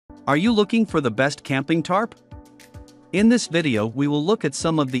Are you looking for the best camping tarp? In this video we will look at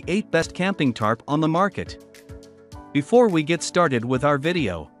some of the 8 best camping tarp on the market. Before we get started with our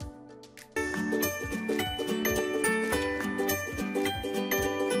video,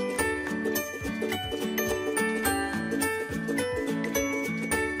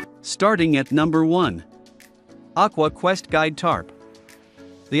 starting at number 1. Aqua Quest Guide Tarp.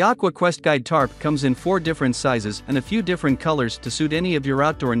 The Aqua Quest Guide Tarp comes in 4 different sizes and a few different colors to suit any of your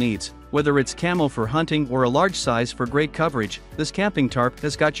outdoor needs. Whether it's camo for hunting or a large size for great coverage, this camping tarp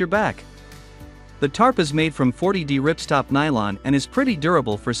has got your back. The tarp is made from 40D ripstop nylon and is pretty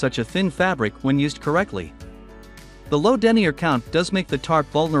durable for such a thin fabric when used correctly. The low denier count does make the tarp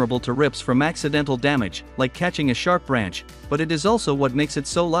vulnerable to rips from accidental damage, like catching a sharp branch, but it is also what makes it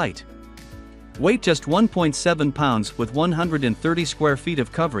so light. Weight just 1.7 pounds with 130 square feet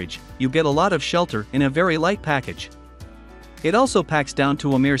of coverage, you get a lot of shelter in a very light package. It also packs down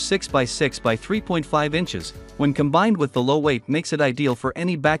to a mere 6x6 by 3.5 inches, when combined with the low weight makes it ideal for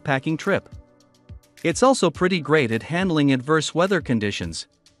any backpacking trip. It's also pretty great at handling adverse weather conditions.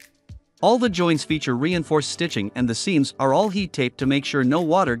 All the joints feature reinforced stitching and the seams are all heat taped to make sure no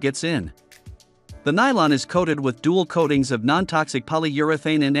water gets in. The nylon is coated with dual coatings of non-toxic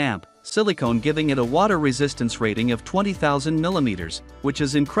polyurethane and AMP silicone, giving it a water resistance rating of 20,000 millimeters, which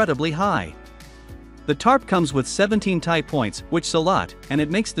is incredibly high. The tarp comes with 17 tie points, which is a lot, and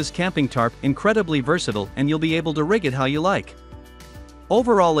it makes this camping tarp incredibly versatile and you'll be able to rig it how you like.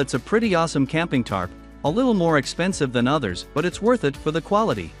 Overall, it's a pretty awesome camping tarp, a little more expensive than others, but it's worth it for the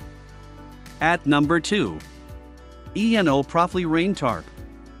quality. At number 2. ENO ProFly Rain Tarp.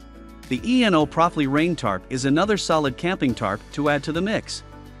 The ENO ProFly Rain Tarp is another solid camping tarp to add to the mix.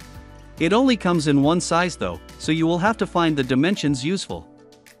 It only comes in one size though, so you will have to find the dimensions useful.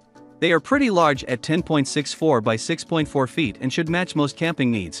 They are pretty large at 10.64 by 6.4 feet and should match most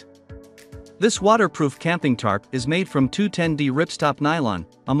camping needs. This waterproof camping tarp is made from 210D ripstop nylon,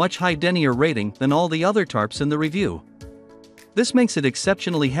 a much higher denier rating than all the other tarps in the review. This makes it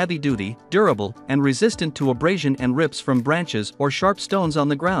exceptionally heavy-duty, durable, and resistant to abrasion and rips from branches or sharp stones on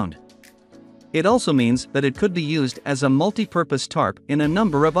the ground. It also means that it could be used as a multi-purpose tarp in a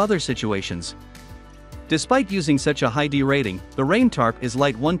number of other situations. Despite using such a high D rating, the rain tarp is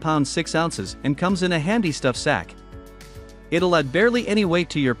light 1 pound 6 ounces and comes in a handy stuff sack. It'll add barely any weight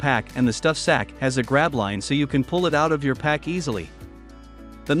to your pack, and the stuff sack has a grab line so you can pull it out of your pack easily.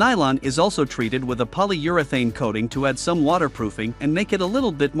 The nylon is also treated with a polyurethane coating to add some waterproofing and make it a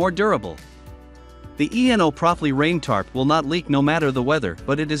little bit more durable. The ENO ProFly Rain Tarp will not leak no matter the weather,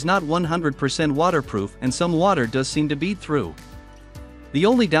 but it is not 100% waterproof and some water does seem to bead through. The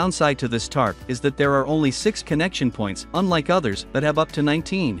only downside to this tarp is that there are only 6 connection points, unlike others that have up to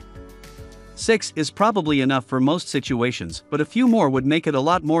 19. 6 is probably enough for most situations, but a few more would make it a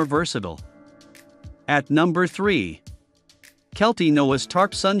lot more versatile. At number 3. Kelty Noah's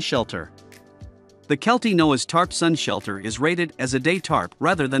Tarp Sun Shelter. The Kelty Noah's Tarp Sun Shelter is rated as a day tarp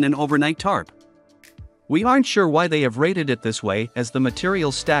rather than an overnight tarp. We aren't sure why they have rated it this way, as the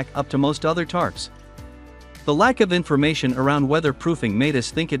materials stack up to most other tarps. The lack of information around weatherproofing made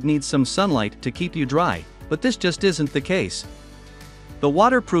us think it needs some sunlight to keep you dry, but this just isn't the case. The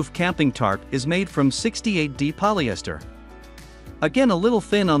waterproof camping tarp is made from 68D polyester. Again, a little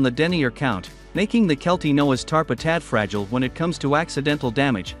thin on the denier count, making the Kelty Noah's tarp a tad fragile when it comes to accidental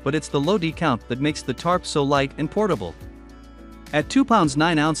damage, but it's the low D count that makes the tarp so light and portable. At 2 pounds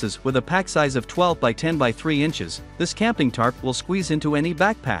 9 ounces with a pack size of 12 by 10 by 3 inches, this camping tarp will squeeze into any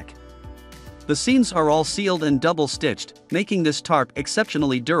backpack. The seams are all sealed and double stitched, making this tarp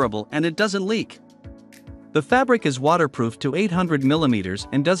exceptionally durable, and it doesn't leak. The fabric is waterproof to 800 millimeters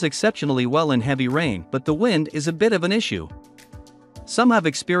and does exceptionally well in heavy rain, but the wind is a bit of an issue. Some have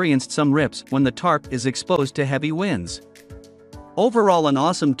experienced some rips when the tarp is exposed to heavy winds. Overall, an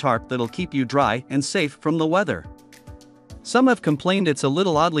awesome tarp that'll keep you dry and safe from the weather. Some have complained it's a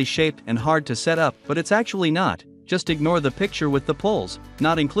little oddly shaped and hard to set up, but it's actually not. Just ignore the picture with the poles,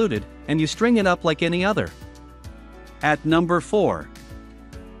 not included, and you string it up like any other. At number 4.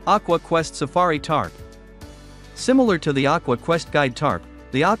 Aqua Quest Safari Tarp. Similar to the Aqua Quest Guide Tarp,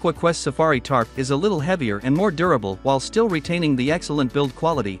 the Aqua Quest Safari Tarp is a little heavier and more durable while still retaining the excellent build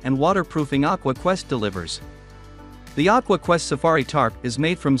quality and waterproofing Aqua Quest delivers. The Aqua Quest Safari Tarp is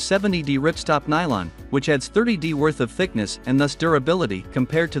made from 70D ripstop nylon, which adds 30D worth of thickness and thus durability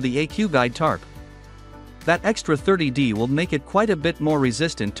compared to the AQ Guide Tarp. That extra 30D will make it quite a bit more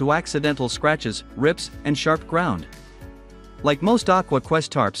resistant to accidental scratches, rips, and sharp ground. Like most Aqua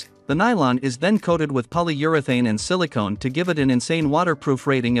Quest tarps, the nylon is then coated with polyurethane and silicone to give it an insane waterproof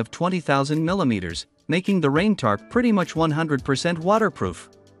rating of 20,000 millimeters, making the rain tarp pretty much 100% waterproof.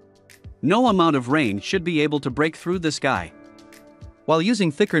 No amount of rain should be able to break through the sky. While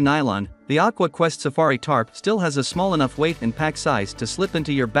using thicker nylon, the Aqua Quest Safari Tarp still has a small enough weight and pack size to slip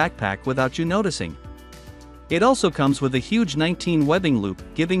into your backpack without you noticing. It also comes with a huge 19 webbing loop,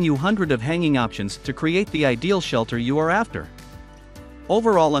 giving you hundreds of hanging options to create the ideal shelter you are after.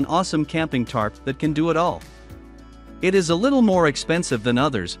 Overall, an awesome camping tarp that can do it all. It is a little more expensive than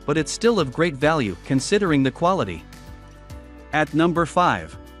others, but it's still of great value considering the quality. At number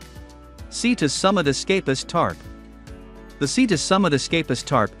 5. Sea to Summit Escapist Tarp. The Sea to Summit Escapist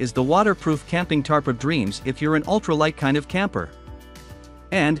Tarp is the waterproof camping tarp of dreams if you're an ultralight kind of camper.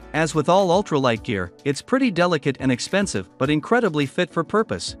 And, as with all ultralight gear, it's pretty delicate and expensive but incredibly fit for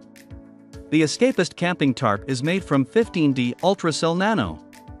purpose. The Escapist camping tarp is made from 15D Ultracell Nano.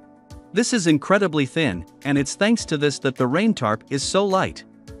 This is incredibly thin, and it's thanks to this that the rain tarp is so light.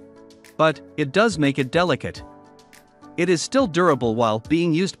 But, it does make it delicate. It is still durable while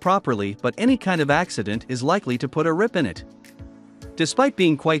being used properly, but any kind of accident is likely to put a rip in it. Despite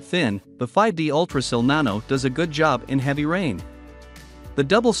being quite thin, the 5D Ultracell Nano does a good job in heavy rain. The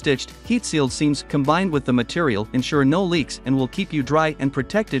double-stitched, heat-sealed seams combined with the material ensure no leaks and will keep you dry and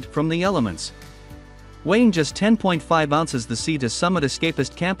protected from the elements. Weighing just 10.5 ounces, the Sea to Summit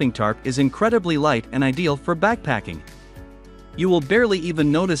Escapist camping tarp is incredibly light and ideal for backpacking. You will barely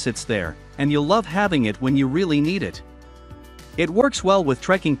even notice it's there, and you'll love having it when you really need it. It works well with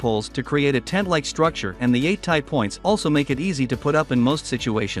trekking poles to create a tent-like structure, and the 8 tie points also make it easy to put up in most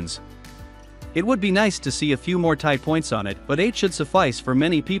situations. It would be nice to see a few more tie points on it, but 8 should suffice for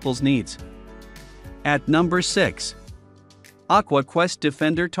many people's needs. At number 6. Aqua Quest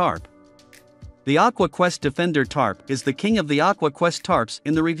Defender Tarp. The Aqua Quest Defender Tarp is the king of the Aqua Quest tarps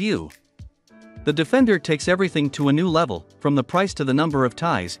in the review. The Defender takes everything to a new level, from the price to the number of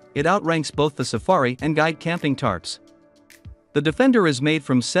ties. It outranks both the Safari and Guide camping tarps. The Defender is made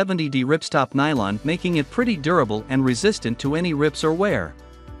from 70D ripstop nylon, making it pretty durable and resistant to any rips or wear.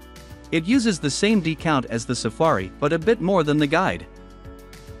 It uses the same D count as the Safari, but a bit more than the Guide.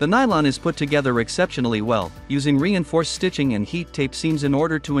 The nylon is put together exceptionally well, using reinforced stitching and heat tape seams in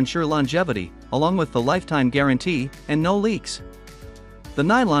order to ensure longevity, along with the lifetime guarantee, and no leaks. The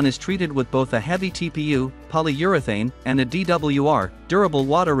nylon is treated with both a heavy TPU, polyurethane, and a DWR, durable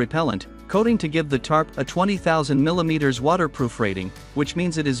water repellent, coating to give the tarp a 20,000 mm waterproof rating, which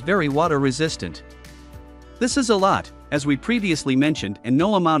means it is very water resistant. This is a lot, as we previously mentioned, and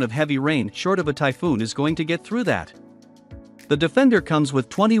no amount of heavy rain short of a typhoon is going to get through that. The Defender comes with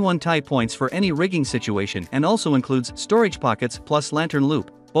 21 tie points for any rigging situation and also includes storage pockets plus lantern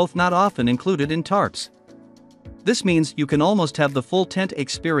loop, both not often included in tarps. This means you can almost have the full tent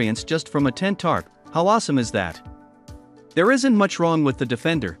experience just from a tent tarp. How awesome is that? There isn't much wrong with the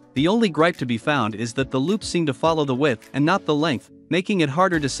Defender. The only gripe to be found is that the loops seem to follow the width and not the length, making it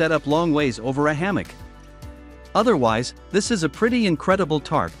harder to set up long ways over a hammock. Otherwise, this is a pretty incredible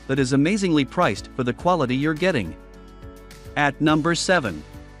tarp that is amazingly priced for the quality you're getting. At number 7.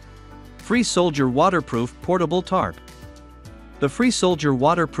 Free Soldier Waterproof Portable Tarp. The Free Soldier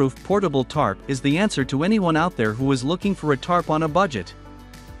Waterproof Portable Tarp is the answer to anyone out there who is looking for a tarp on a budget.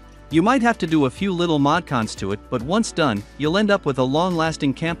 You might have to do a few little modcons to it, but once done, you'll end up with a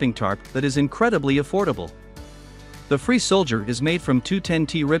long-lasting camping tarp that is incredibly affordable. The Free Soldier is made from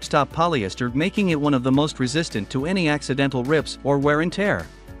 210T ripstop polyester, making it one of the most resistant to any accidental rips or wear and tear.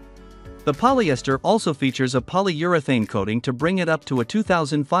 The polyester also features a polyurethane coating to bring it up to a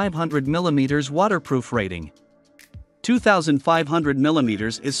 2,500 mm waterproof rating. 2,500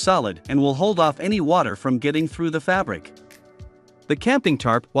 mm is solid and will hold off any water from getting through the fabric. The camping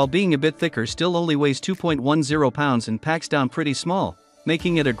tarp, while being a bit thicker, still only weighs 2.10 pounds and packs down pretty small,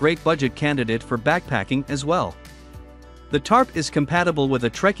 making it a great budget candidate for backpacking as well. The tarp is compatible with a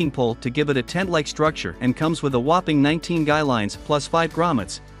trekking pole to give it a tent-like structure and comes with a whopping 19 guy lines plus 5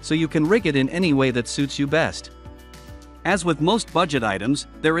 grommets, so you can rig it in any way that suits you best. As with most budget items,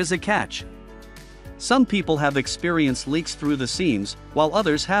 there is a catch. Some people have experienced leaks through the seams, while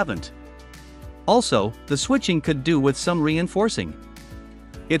others haven't. Also, the switching could do with some reinforcing.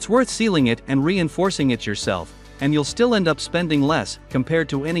 It's worth sealing it and reinforcing it yourself, and you'll still end up spending less compared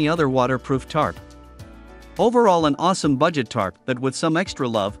to any other waterproof tarp. Overall, an awesome budget tarp that with some extra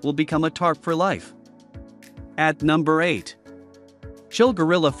love will become a tarp for life. At number 8. Chill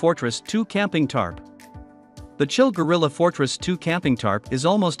Gorilla Fortress 2 Camping Tarp. The Chill Gorilla Fortress 2 Camping Tarp is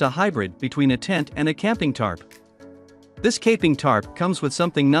almost a hybrid between a tent and a camping tarp. This camping tarp comes with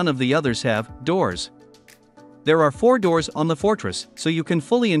something none of the others have: doors. There are 4 doors on the Fortress, so you can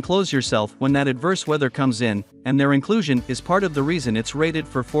fully enclose yourself when that adverse weather comes in, and their inclusion is part of the reason it's rated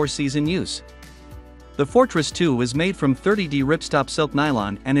for 4-season use. The Fortress 2 is made from 30D ripstop silk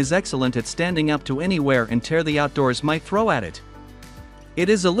nylon and is excellent at standing up to any wear and tear the outdoors might throw at it. It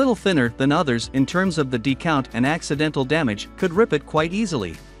is a little thinner than others in terms of the decount, and accidental damage could rip it quite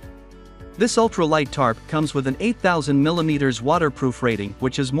easily. This ultra-light tarp comes with an 8,000 mm waterproof rating,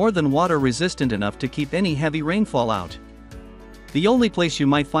 which is more than water resistant enough to keep any heavy rainfall out. The only place you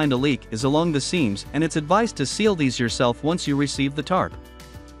might find a leak is along the seams, and it's advised to seal these yourself once you receive the tarp.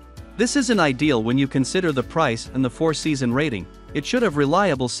 This isn't ideal when you consider the price and the 4-season rating. It should have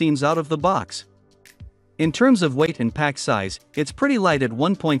reliable seams out of the box. In terms of weight and pack size, it's pretty light at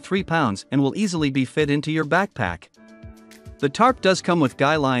 1.3 pounds and will easily be fit into your backpack. The tarp does come with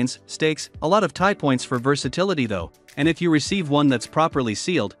guy lines, stakes, a lot of tie points for versatility though, and if you receive one that's properly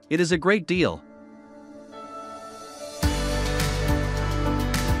sealed, it is a great deal.